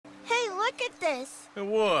look at this.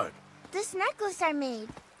 And what? This necklace I made.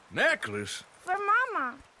 Necklace? For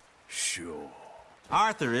Mama. Sure.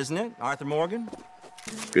 Arthur, isn't it? Arthur Morgan?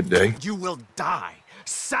 Good day. You will die.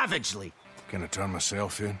 Savagely. Can I turn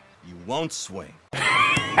myself in? You won't swing.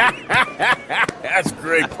 That's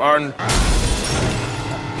great, partner.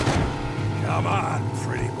 Come on,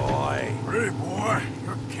 pretty boy. Pretty boy?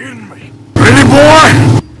 You're kidding me. Pretty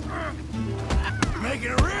boy! You're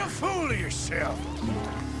making a real fool of yourself.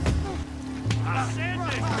 I said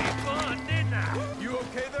this would be fun, didn't I? You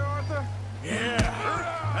okay there, Arthur?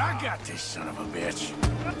 Yeah. I got this son of a bitch.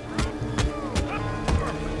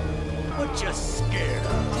 What you scared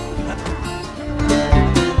of?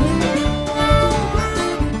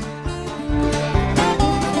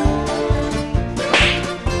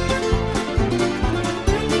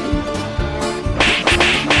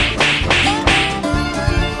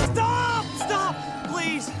 Stop,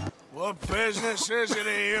 please. What business is it of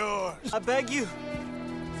yours? I beg you.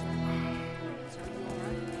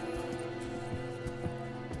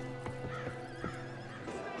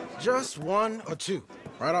 Just one or two,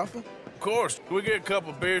 right, Arthur? Of course. Can we get a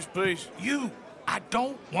couple beers, please? I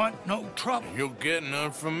don't want no trouble. You'll get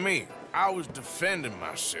none from me. I was defending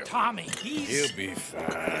myself. Tommy, he's... He'll be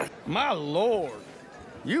fine. My lord,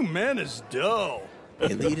 you men is dull.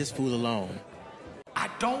 Hey, leave this fool alone. I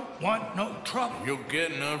don't want no trouble. You'll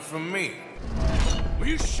get none from me. Will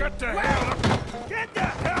you shut the hell up? Get the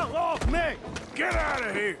hell off me! Get out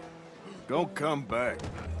of here. Don't come back.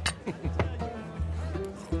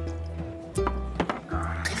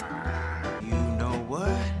 You know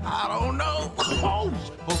what? I don't know.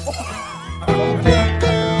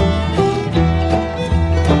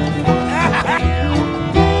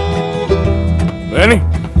 Benny?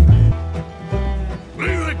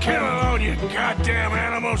 Leave the kid alone, you goddamn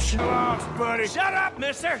animal sloth, buddy. Shut up,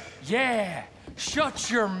 mister! Yeah,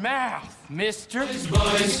 shut your mouth, mister.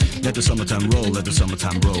 Let the summertime roll, let the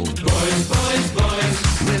summertime roll.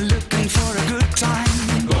 We're looking for a good time.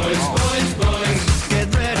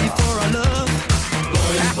 Get ready for our love.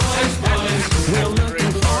 We're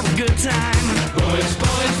looking for a good time.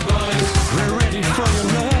 We're ready for your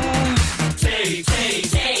love.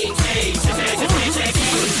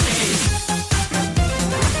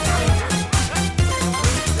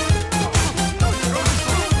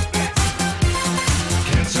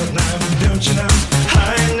 Can't stop now, don't you know? I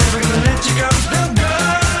ain't never gonna let you go. Don't go.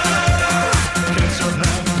 Can't stop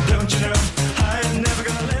now, don't you know? I ain't never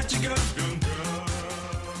gonna let you go. Don't go.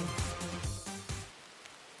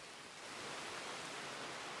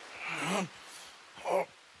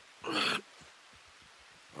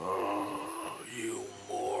 Oh, you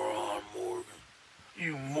moron, Morgan.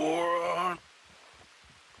 You moron.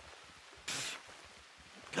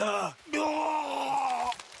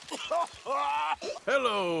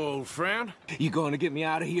 Hello, old friend. You going to get me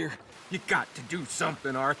out of here? You got to do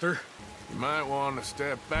something, Arthur. You might want to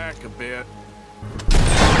step back a bit.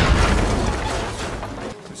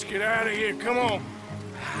 Let's get out of here, come on.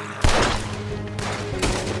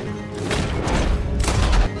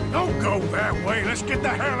 Don't go that way. Let's get the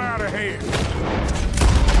hell out of here.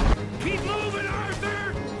 Keep moving,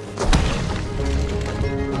 Arthur!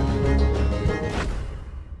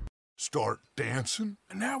 Start dancing?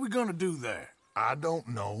 And how are we gonna do that? I don't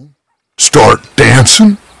know. Start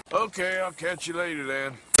dancing? Okay, I'll catch you later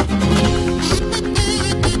then.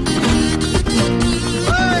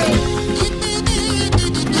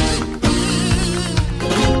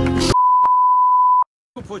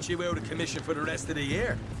 We'll put you out of commission for the rest of the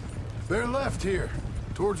year. They're left here,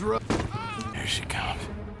 towards the road. Here she comes.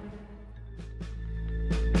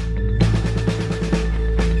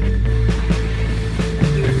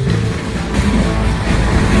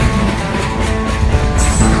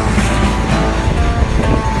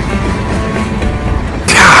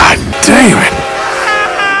 God damn it!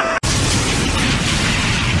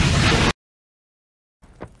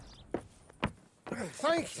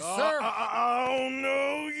 Thank you, sir. Oh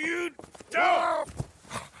no, you don't!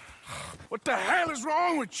 What the hell is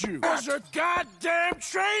wrong with you? There's a goddamn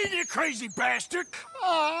train, you crazy bastard!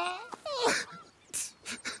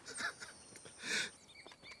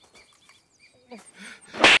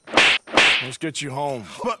 Let's get you home.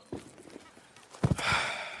 But...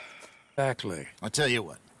 Exactly. I'll tell you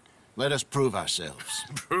what. Let us prove ourselves.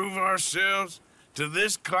 Prove ourselves to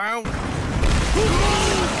this clown?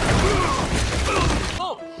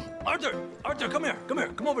 Oh, Arthur, come here.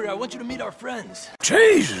 Come over here. I want you to meet our friends.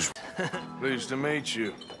 Jesus! Pleased to meet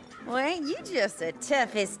you. Well, ain't you just a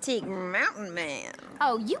tough-as-teak mountain man?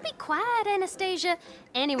 Oh, you be quiet, Anastasia.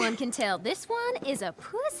 Anyone can tell this one is a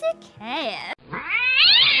pussy cat.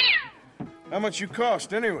 How much you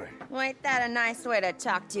cost, anyway? Well, ain't that a nice way to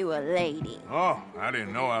talk to a lady? Oh, I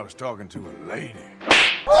didn't know I was talking to a lady.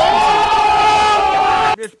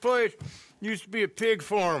 This place used to be a pig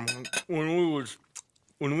farm when we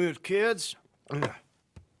was kids.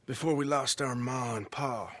 Before we lost our ma and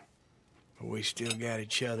pa. But we still got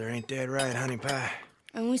each other, ain't that right, honey pie?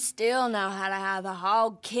 And we still know how to have a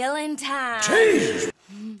hog killing time. Jesus!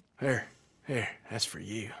 Here, that's for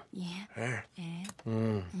you. Yeah. There.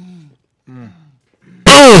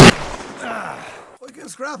 I can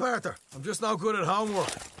scrap, Arthur. I'm just no good at homework.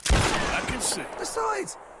 I can see.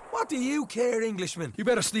 Besides, what do you care, Englishman? You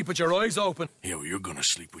better sleep with your eyes open. Yeah, well, you're gonna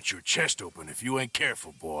sleep with your chest open if you ain't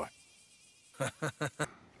careful, boy.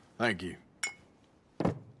 Thank you.